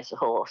euthanize the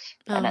horse.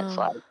 And it's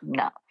like,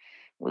 no,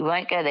 we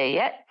won't go there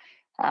yet.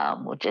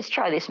 We'll just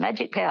try this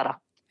magic powder.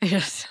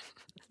 Yes,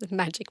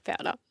 magic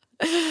powder.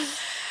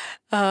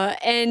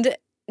 And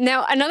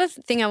now another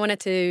thing I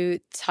wanted to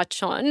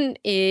touch on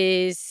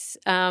is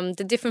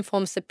the different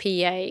forms of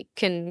PA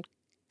can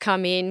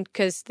come in,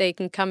 because they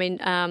can come in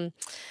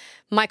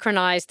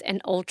micronized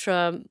and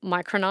ultra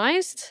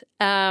micronized.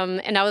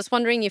 And I was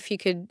wondering if you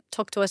could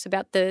talk to us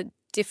about the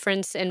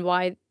difference and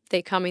why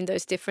they come in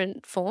those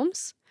different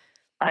forms.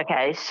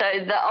 Okay, so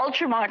the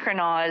ultra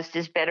micronized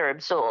is better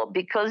absorbed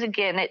because,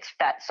 again, it's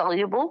fat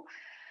soluble.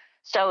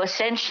 So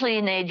essentially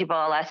you need your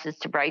bile acids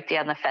to break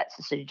down the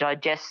fats to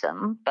digest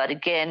them. But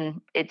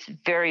again, it's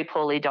very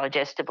poorly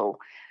digestible.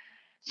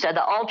 So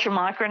the ultra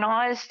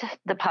micronized,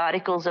 the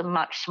particles are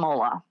much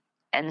smaller.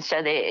 And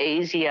so they're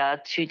easier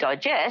to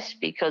digest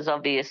because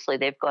obviously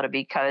they've got to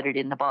be coated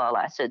in the bile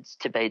acids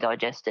to be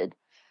digested.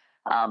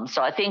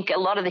 So I think a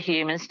lot of the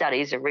human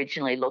studies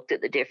originally looked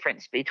at the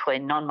difference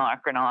between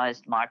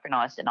non-micronized,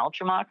 micronized and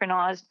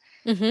ultra-micronized,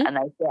 and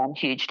they found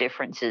huge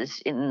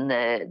differences in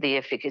the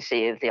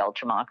efficacy of the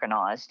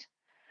ultra-micronized.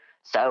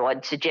 So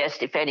I'd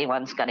suggest if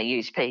anyone's going to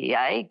use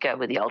PEA, go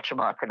with the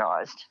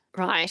ultramicronized.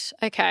 Right.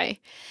 Okay.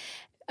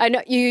 I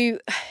know you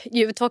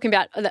were talking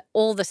about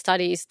all the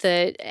studies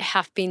that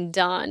have been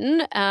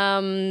done.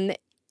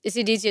 Is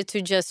it easier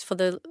to just, for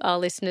our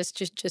listeners,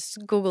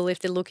 just Google if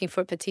they're looking for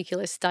a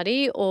particular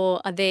study,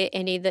 or are there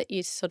any that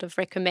you sort of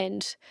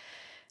recommend?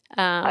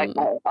 Okay.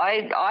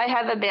 I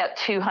have about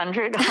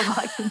 200 on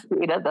my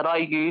computer that I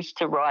use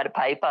to write a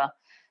paper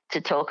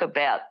to talk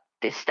about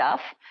this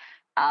stuff.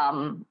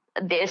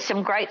 There's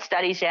some great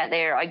studies out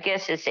there. I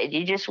guess, as I said,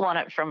 you just want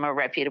it from a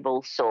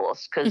reputable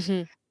source, because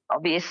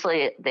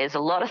obviously there's a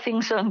lot of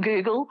things on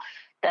Google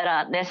that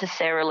aren't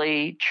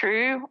necessarily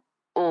true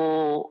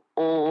or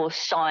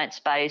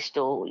science-based,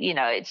 or,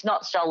 it's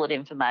not solid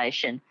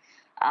information.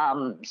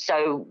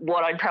 So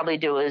what I'd probably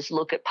do is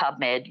look at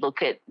PubMed,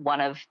 look at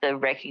one of the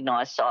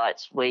recognised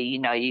sites where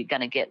you're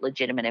going to get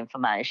legitimate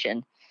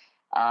information.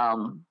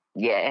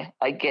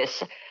 I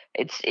guess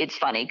it's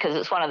funny because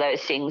it's one of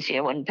those things,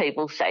 when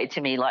people say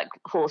to me, like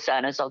horse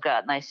owners, I'll go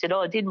out and they said,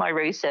 I did my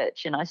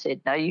research. And I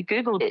said, no, you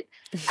Googled it.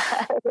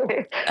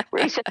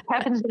 Research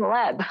happens in the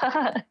lab.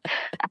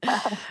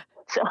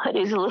 So it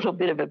is a little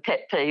bit of a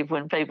pet peeve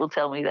when people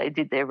tell me they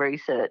did their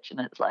research,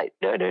 and it's like,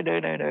 no.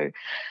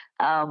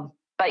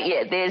 But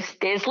yeah,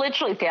 there's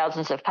literally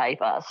thousands of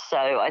papers. So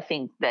I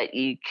think that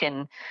you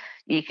can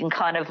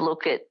kind of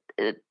look at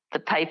the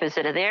papers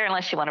that are there,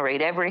 unless you want to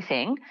read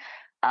everything.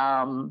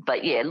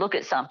 But yeah, look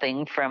at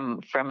something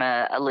from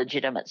a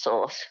legitimate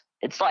source.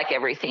 It's like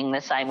everything,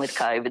 the same with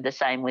COVID, the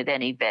same with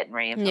any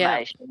veterinary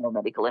information or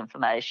medical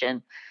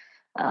information.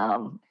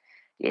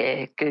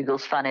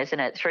 Google's fun, isn't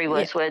it? 3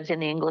 worst words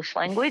in the English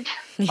language.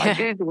 Yeah. I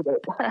Googled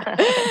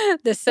it.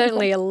 There's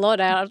certainly a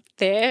lot out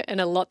there and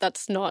a lot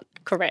that's not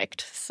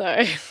correct.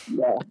 So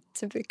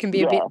it can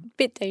be a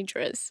bit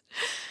dangerous.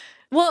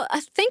 Well,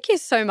 thank you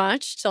so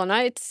much,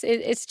 Donna.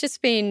 It's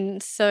just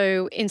been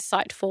so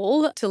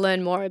insightful to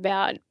learn more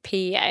about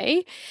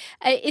PEA.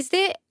 Is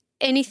there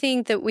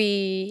anything that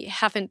we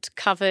haven't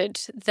covered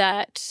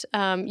that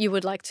you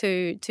would like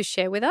to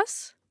share with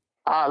us?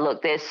 Oh,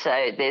 look, there's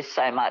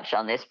so much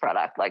on this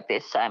product. Like,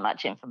 there's so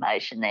much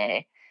information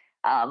there.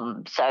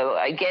 So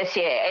I guess,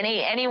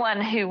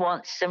 anyone who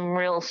wants some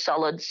real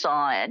solid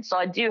science,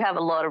 I do have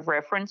a lot of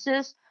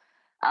references.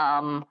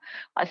 I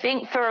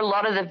think for a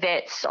lot of the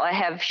vets, I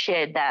have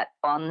shared that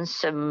on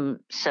some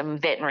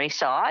veterinary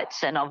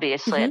sites, and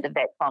obviously at the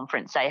vet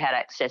conference they had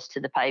access to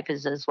the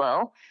papers as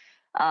well.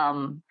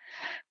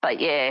 But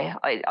yeah,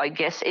 I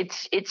guess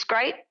it's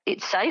great,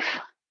 it's safe,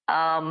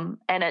 and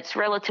it's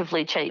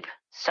relatively cheap.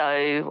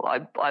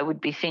 So I would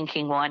be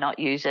thinking, why not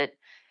use it?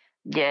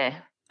 Yeah.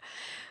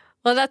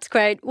 Well, that's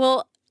great.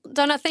 Well,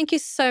 Donna, thank you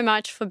so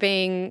much for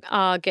being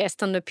our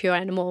guest on the Pure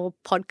Animal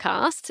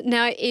podcast.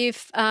 Now,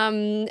 if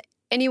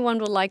anyone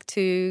would like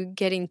to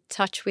get in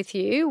touch with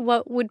you,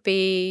 what would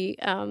be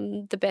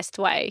the best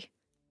way?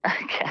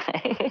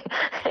 Okay,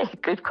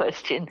 good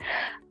question.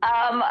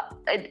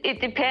 It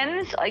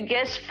depends. I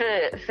guess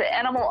for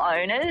animal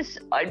owners,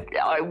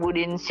 I would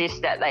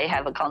insist that they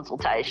have a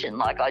consultation.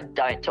 Like, I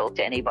don't talk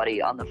to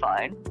anybody on the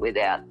phone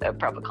without a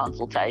proper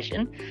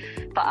consultation.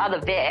 For other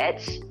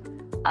vets,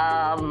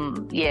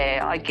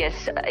 I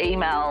guess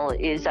email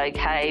is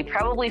okay.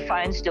 Probably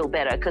phone's still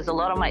better, because a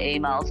lot of my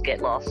emails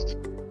get lost.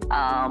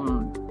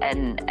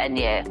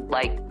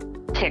 Like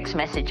text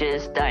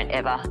messages, don't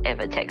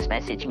ever text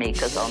message me,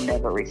 because I'll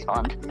never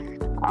respond.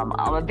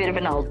 I'm a bit of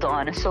an old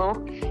dinosaur.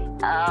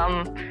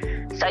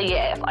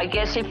 I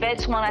guess if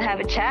vets want to have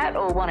a chat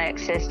or want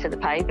access to the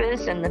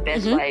papers, then the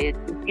best way is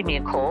to give me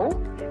a call.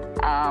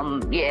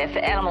 For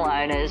animal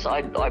owners,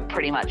 I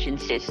pretty much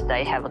insist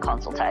they have a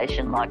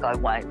consultation. Like, I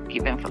won't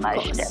give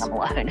information to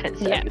animal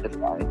owners over the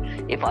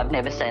phone if I've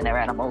never seen their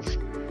animals.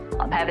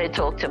 I'm happy to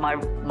talk to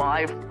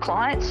my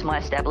clients, my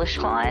established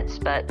clients,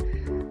 but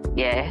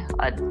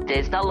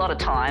there's not a lot of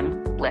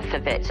time left for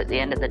vets at the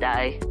end of the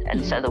day.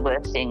 And so the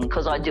worst thing,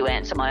 because I do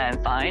answer my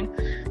own phone,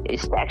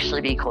 is to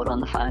actually be caught on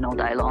the phone all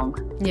day long.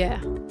 Yeah,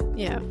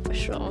 for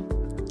sure.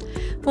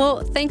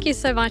 Well, thank you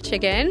so much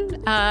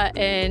again,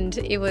 and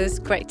it was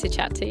great to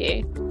chat to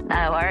you.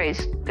 No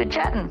worries. Good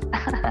chatting.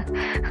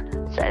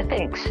 So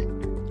thanks.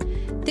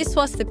 This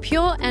was the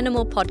Pure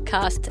Animal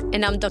Podcast,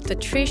 and I'm Dr.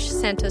 Trish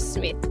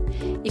Santos-Smith.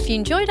 If you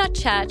enjoyed our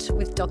chat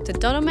with Dr.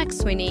 Donna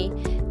McSweeney,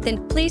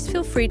 then please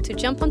feel free to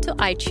jump onto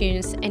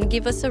iTunes and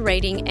give us a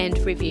rating and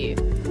review.